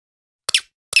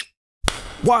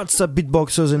What's up,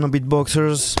 beatboxers and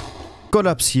non-beatboxers?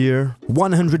 Colaps here.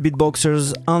 100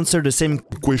 beatboxers answer the same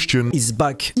question is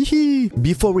back.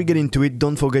 Before we get into it,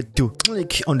 don't forget to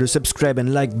click on the subscribe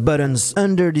and like buttons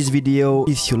under this video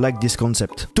if you like this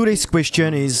concept. Today's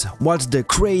question is, what's the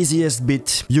craziest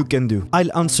beat you can do?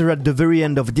 I'll answer at the very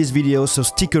end of this video, so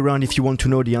stick around if you want to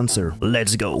know the answer.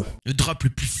 Let's go. Le drop le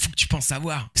plus fou que tu penses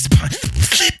avoir, c'est pas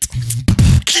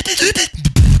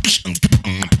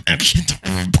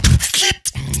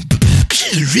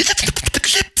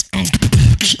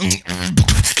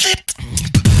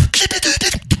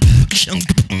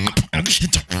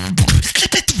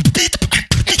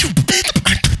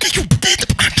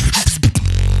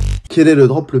Quel est le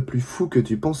drop le plus fou que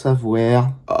tu penses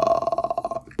avoir?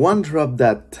 One drop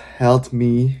that helped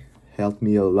me a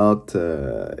lot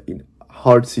in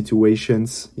hard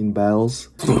situations in battles.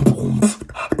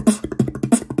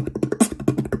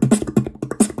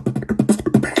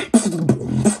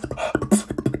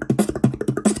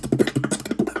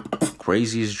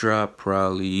 Craziest drop,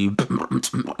 probably.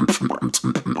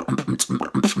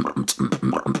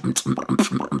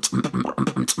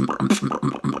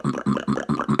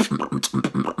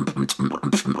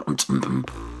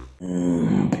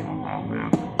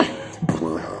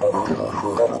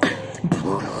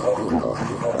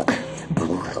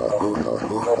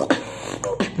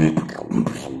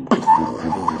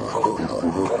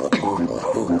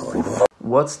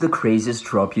 What's the craziest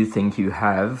drop you think you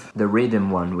have? The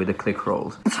rhythm one with the click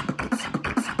rolls.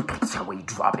 So we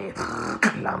drop it.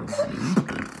 Clumsy.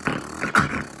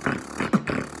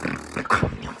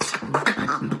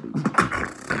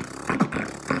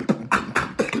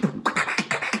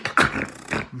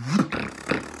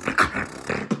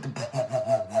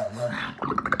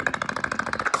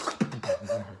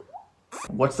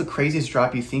 What's the craziest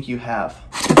drop you think you have?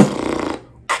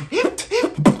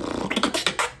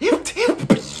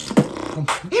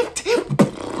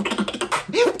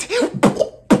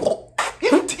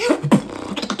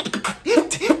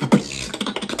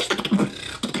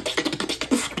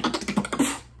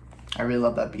 I really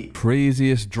love that beat.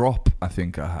 Craziest drop I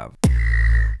think I have.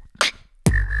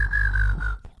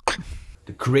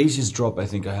 The craziest drop I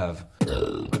think I have.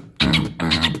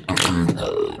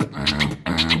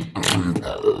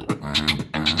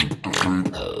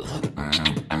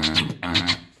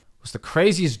 What's the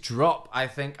craziest drop I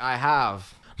think I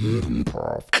have?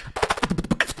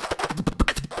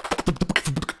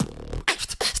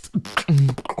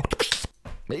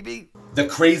 Maybe. The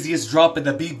craziest drop in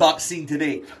the beatbox scene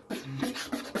today.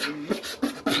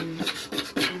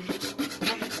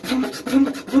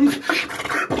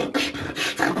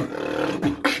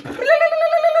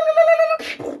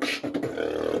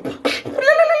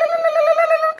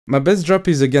 My best drop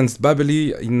is against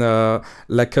BALL-ZEE in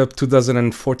La Cup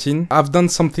 2014. I've done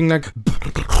something like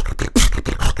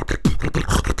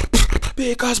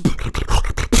because.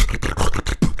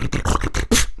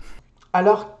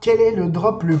 Alors, quel est le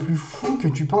drop le plus fou que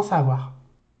tu penses avoir?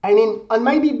 I mean, on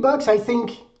my beatbox, I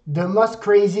think the most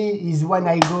crazy is when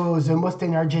I go the most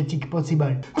energetic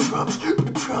possible.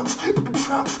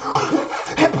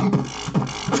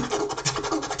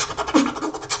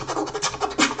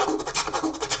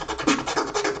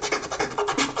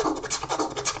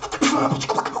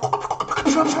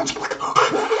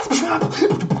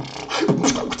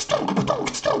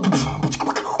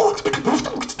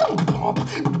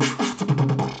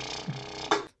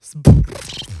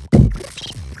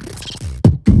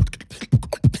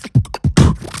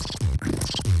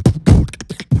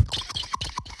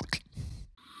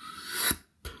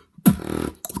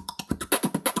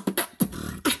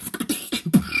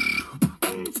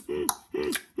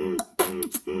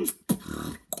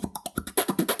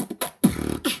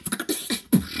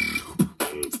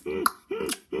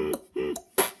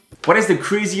 What is the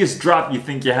craziest drop you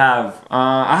think you have?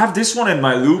 I have this one in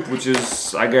my loop, which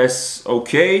is, I guess,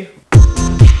 okay.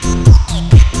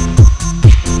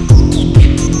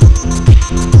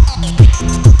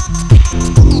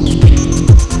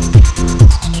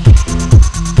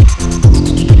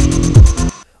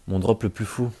 Mon drop le plus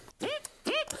fou.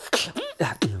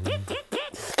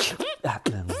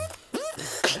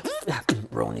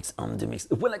 Ronix on the mix.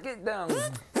 When I get down.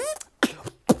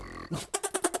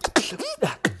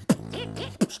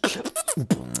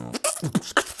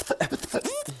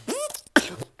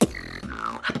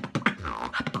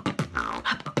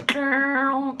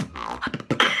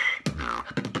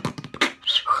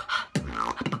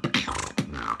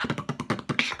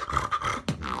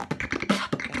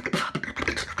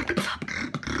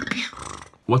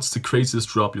 What's the craziest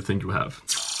drop you think you have?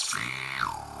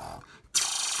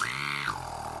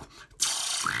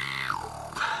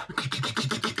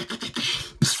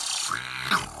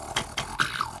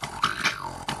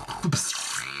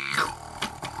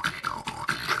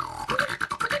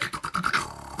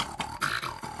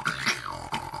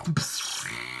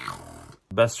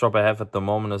 Best drop I have at the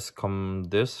moment is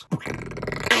this.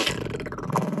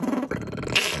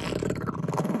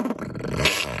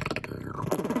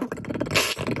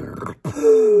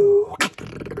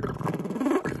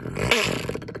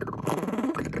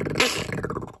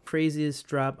 Craziest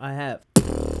drop I have.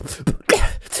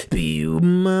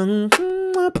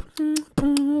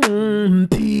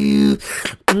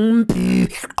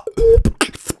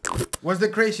 What's the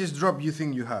craziest drop you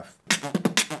think you have?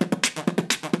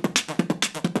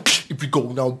 If we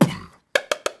go now.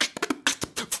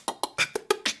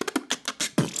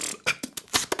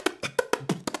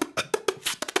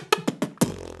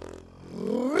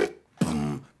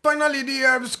 Finally the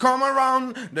herbs come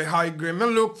around, the high grim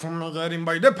look from getting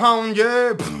by the pound,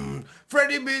 yeah.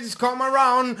 Freddy beats come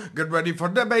around, get ready for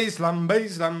the bassline,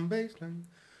 bassline, bassline.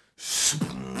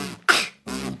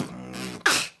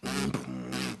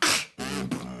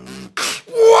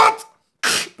 What?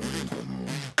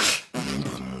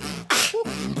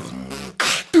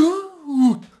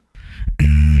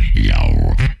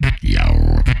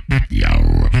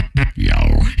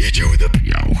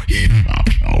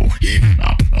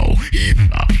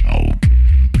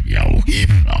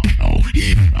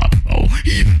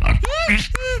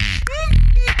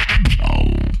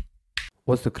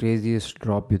 What's the craziest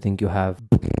drop you think you have?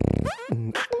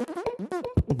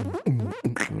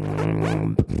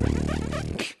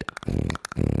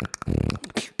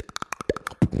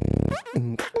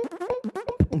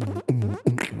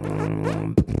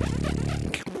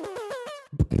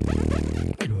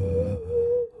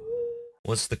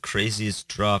 What's the craziest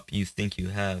drop you think you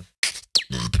have?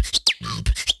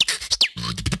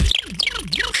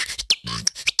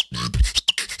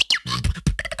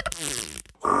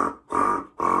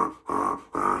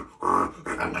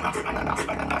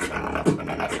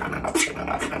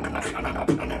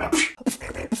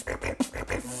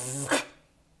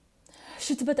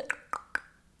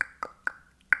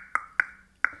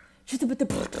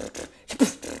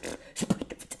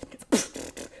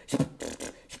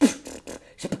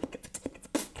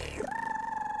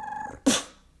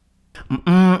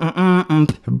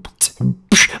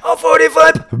 I'll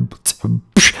 45.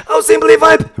 I'll simply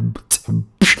vibe.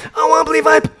 I won't believe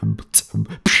vibe.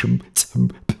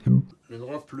 Le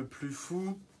drop le plus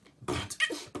fou.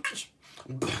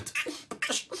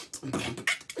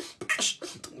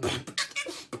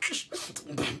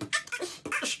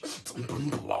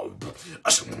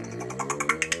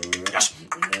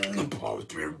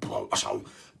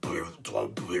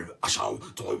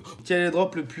 Quel est le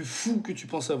drop le plus fou que tu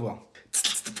penses avoir?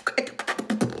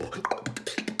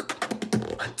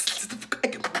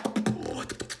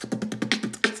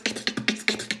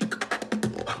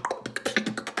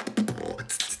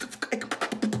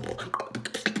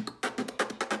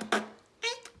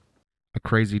 A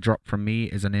crazy drop from me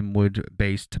is an inward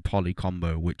bass to poly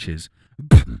combo, which is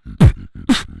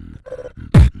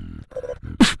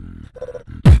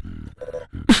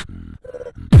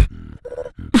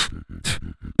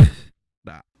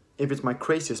that. If it's my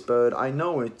craziest bird, I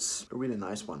know it's a really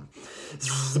nice one.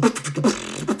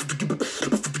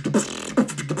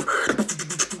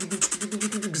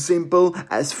 Simple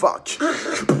as fuck.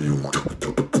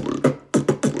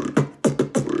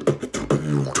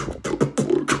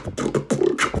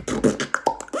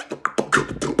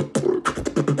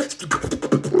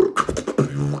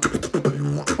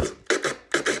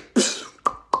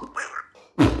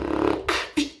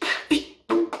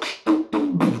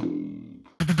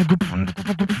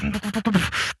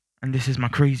 and this is my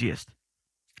craziest.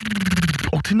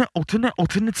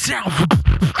 Alternate sound.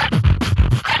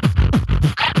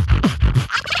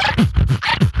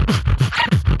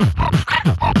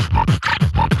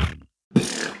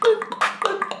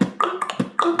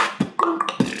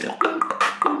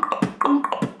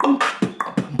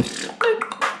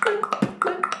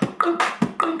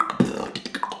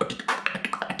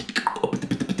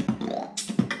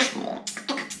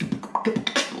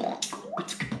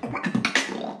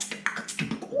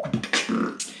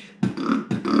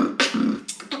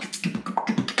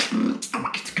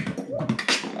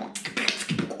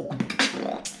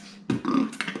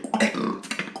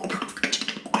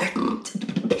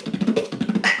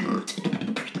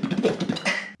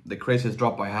 The craziest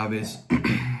drop I have is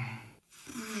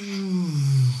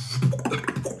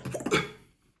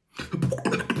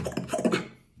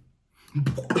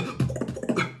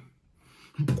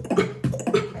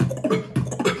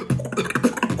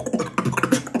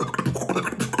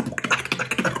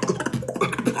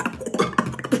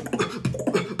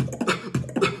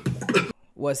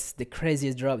What's the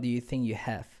craziest drop do you think you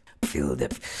have? Feel the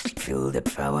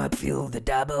power, feel the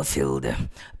double, feel the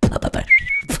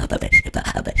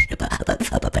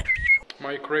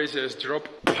craziest drop?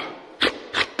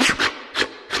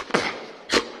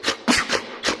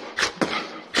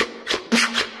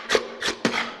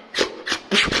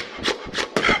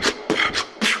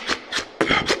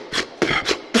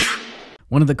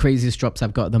 One of the craziest drops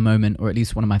I've got at the moment, or at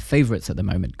least one of my favorites at the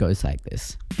moment, goes like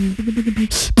this.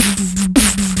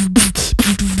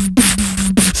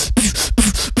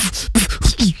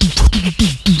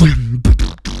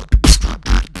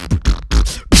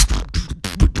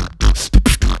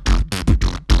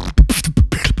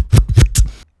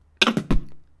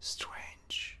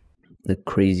 Strange. The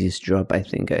craziest drop I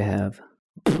think I have.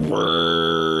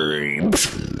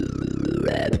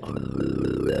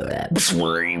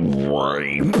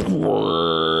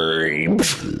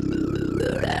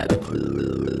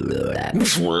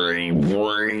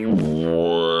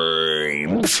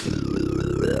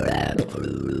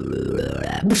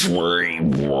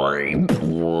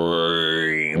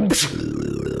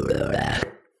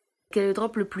 Quel est le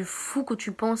drop le plus fou que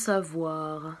tu penses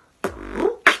avoir?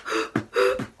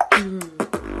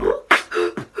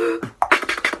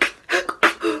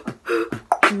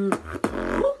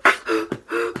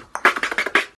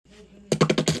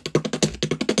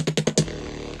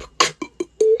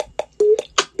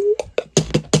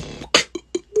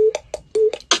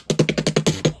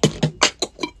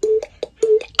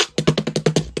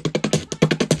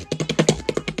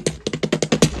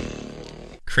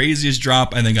 Craziest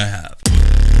drop I think I have.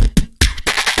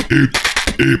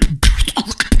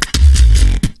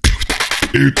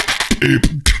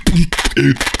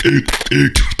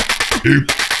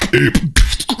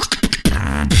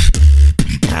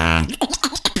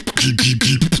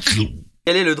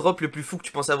 Quel est le drop le plus fou que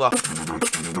tu penses avoir?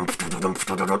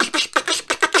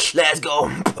 Let's go.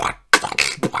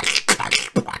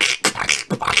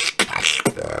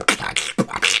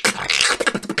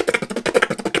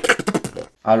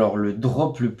 Alors, le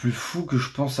drop le plus fou que je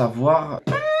pense avoir...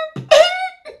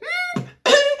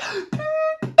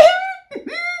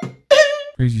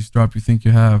 Craziest drop you think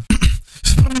you have?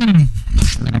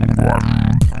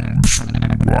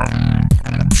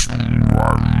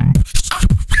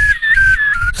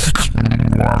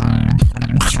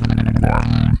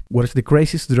 What is the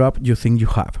craziest drop you think you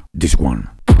have? This one.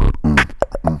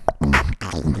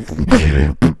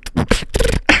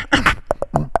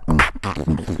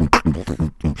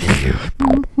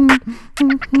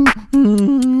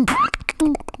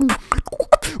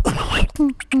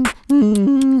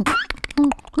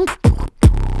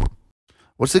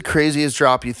 What's the craziest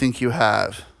drop you think you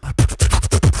have?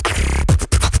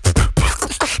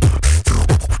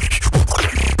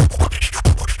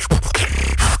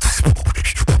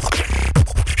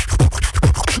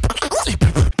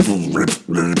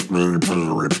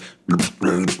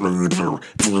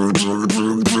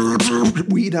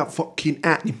 We that fucking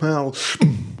animal.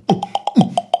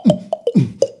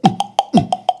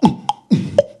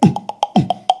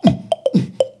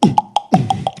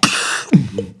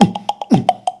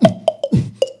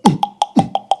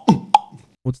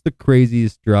 What's the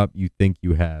craziest drop you think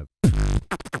you have?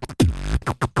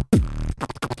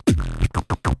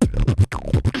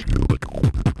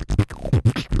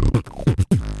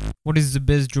 What is the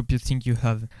best drop you think you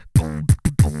have?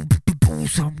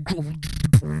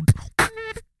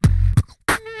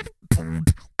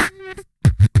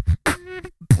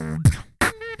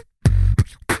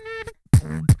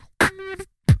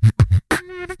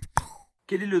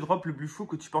 Quel est le drop le plus fou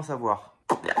que tu penses avoir?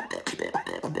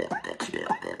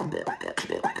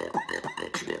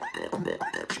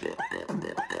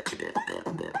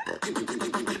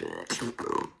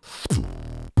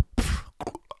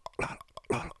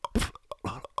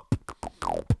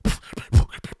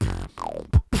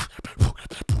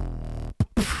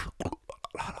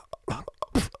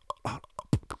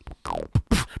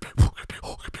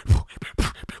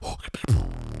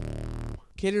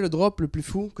 Quel est le drop le plus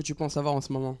fou que tu penses avoir en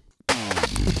ce moment?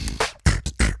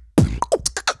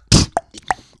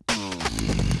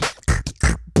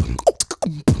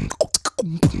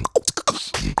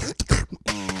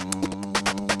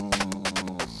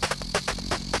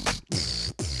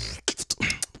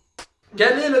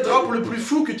 Quel est le drop le plus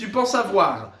fou que tu penses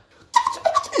avoir?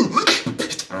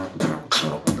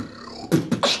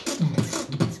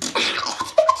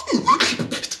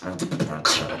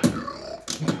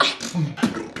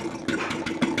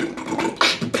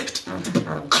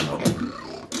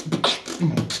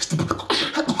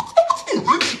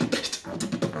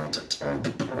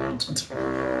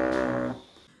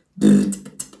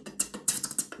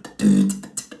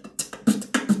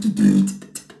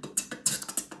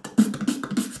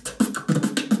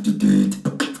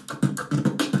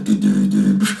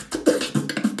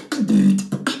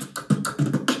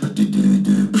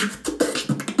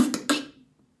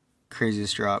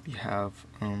 craziest drop you have?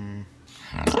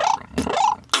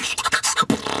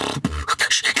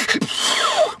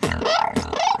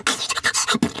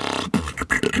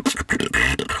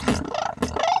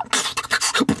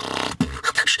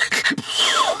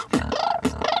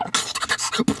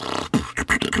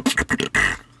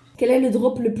 Quel est le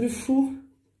drop le plus fou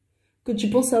que tu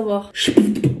penses avoir?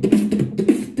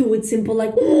 Do it simple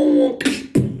like.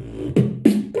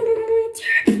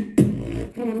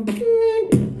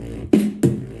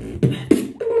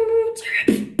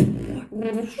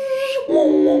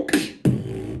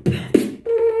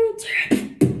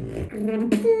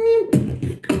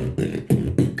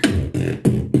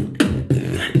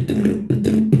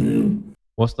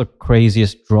 What's the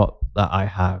craziest drop that I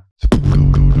have?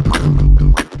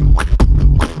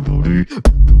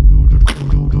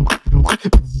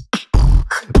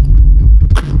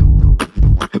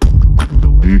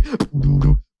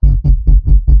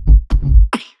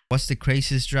 What's the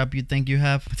craziest drop you think you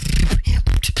have?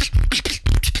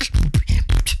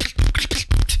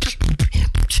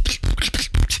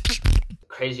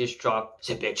 Craziest drop,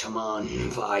 c'est bitumen,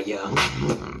 fire,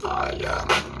 fire,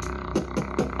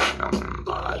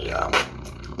 fire,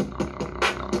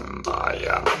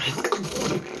 fire.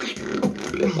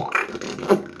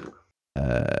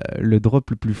 Le drop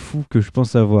le plus fou que je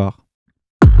pense avoir.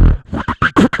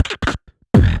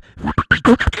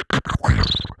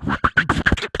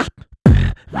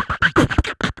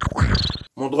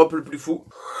 Mon drop le plus fou.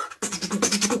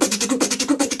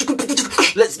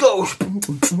 Let's go.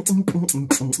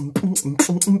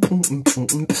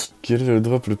 Quel est le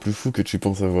drop le plus fou que tu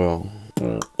penses avoir?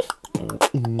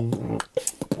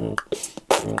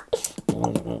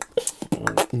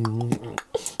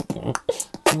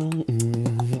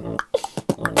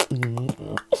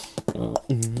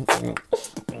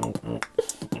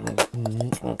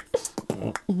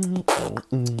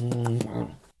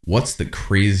 What's the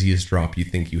craziest drop you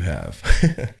think you have?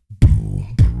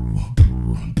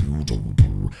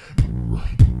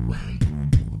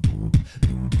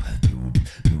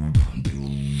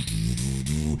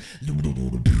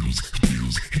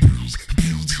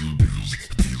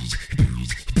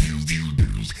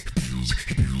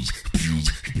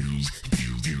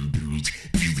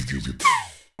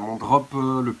 Mon drop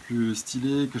le plus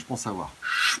stylé que je pense avoir.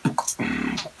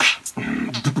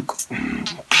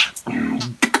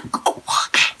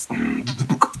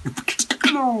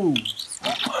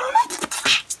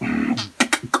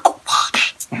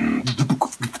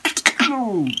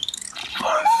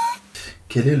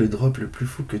 Quel est le drop le plus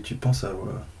fou que tu penses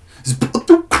avoir?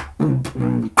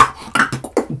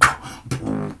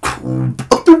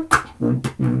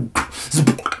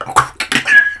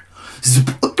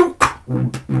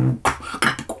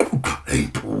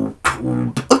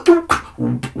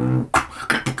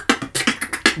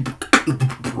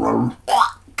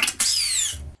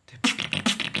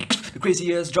 The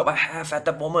craziest drop I have at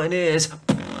the moment is.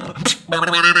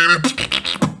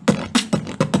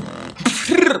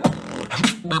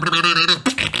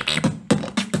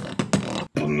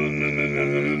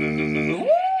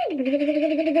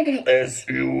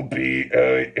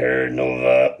 S-U-P-A-R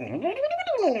Nova.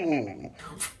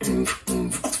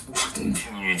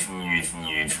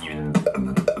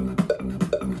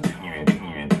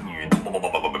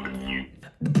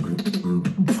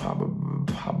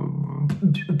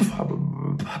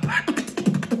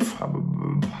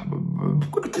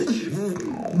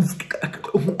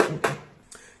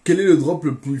 Quel est le drop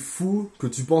le plus fou que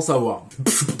tu penses avoir?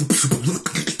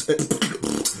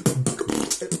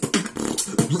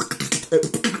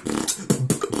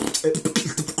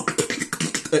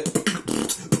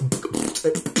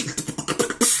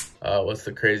 What's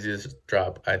the craziest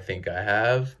drop I think I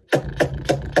have?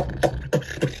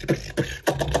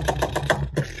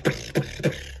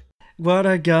 What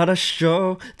I gotta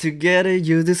show to get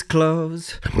you this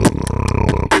close.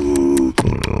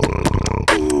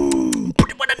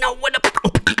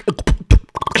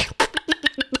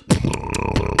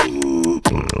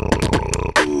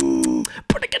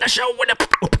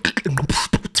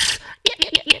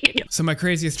 So my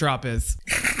craziest drop is.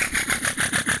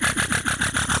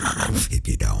 Flip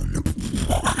you down.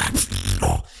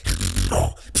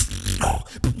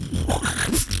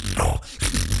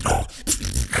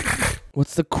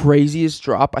 What's the craziest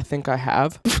drop I think I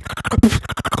have?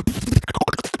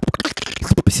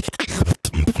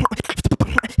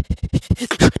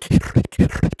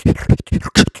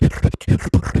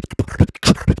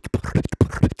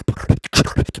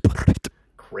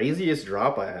 Craziest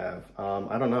drop I have?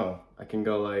 I don't know. I can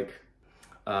go like,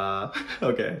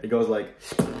 okay, it goes like,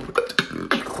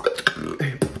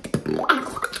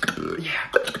 yeah.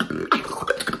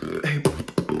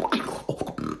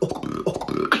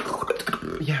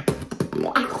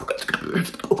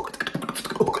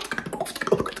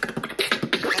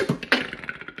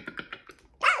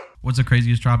 What's the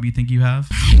craziest drop you think you have?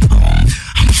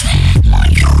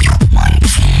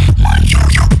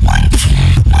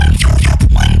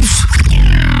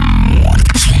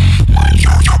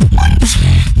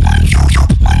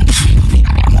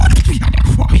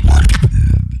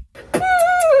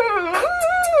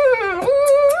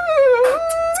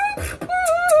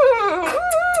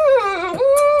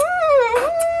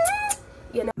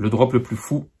 Le drop le plus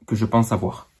fou que je pense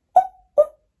avoir.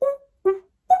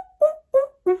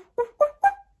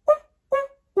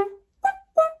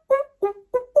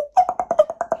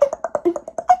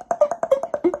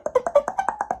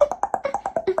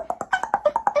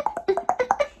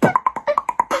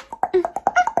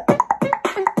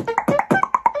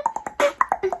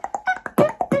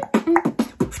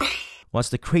 What's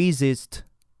the craziest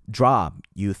drop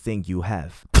you think you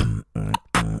have?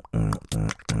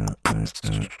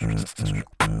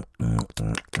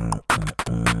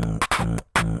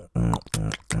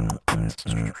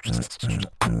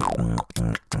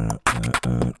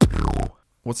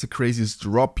 What's the craziest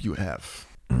drop you have?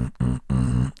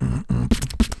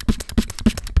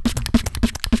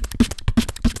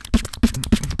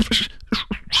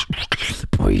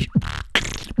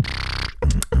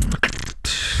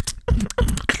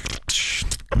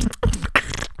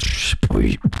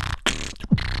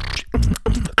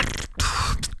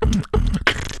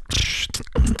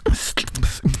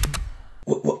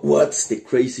 What's the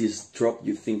craziest drop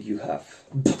you think you have?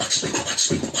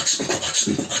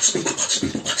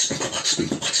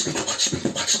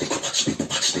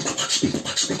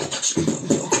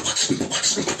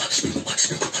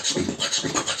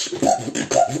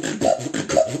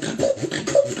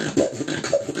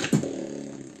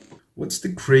 What's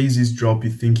the craziest drop you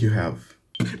think you have?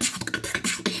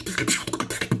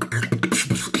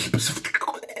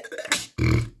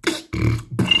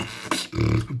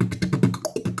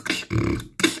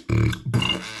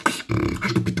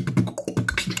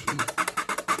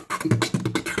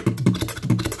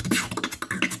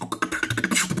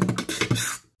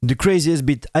 The craziest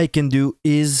bit I can do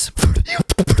is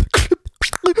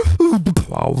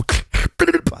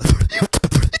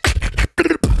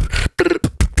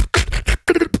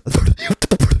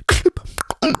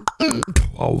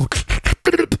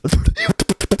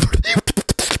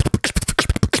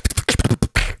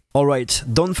Alright,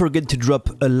 don't forget to drop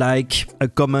a like, a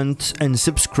comment and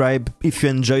subscribe if you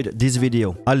enjoyed this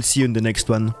video. I'll see you in the next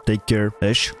one. Take care.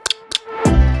 Esh.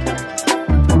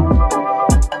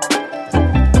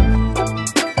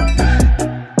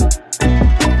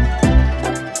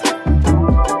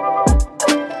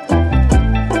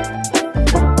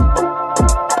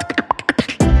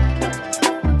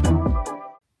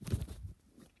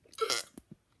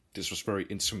 This was very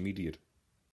intermediate.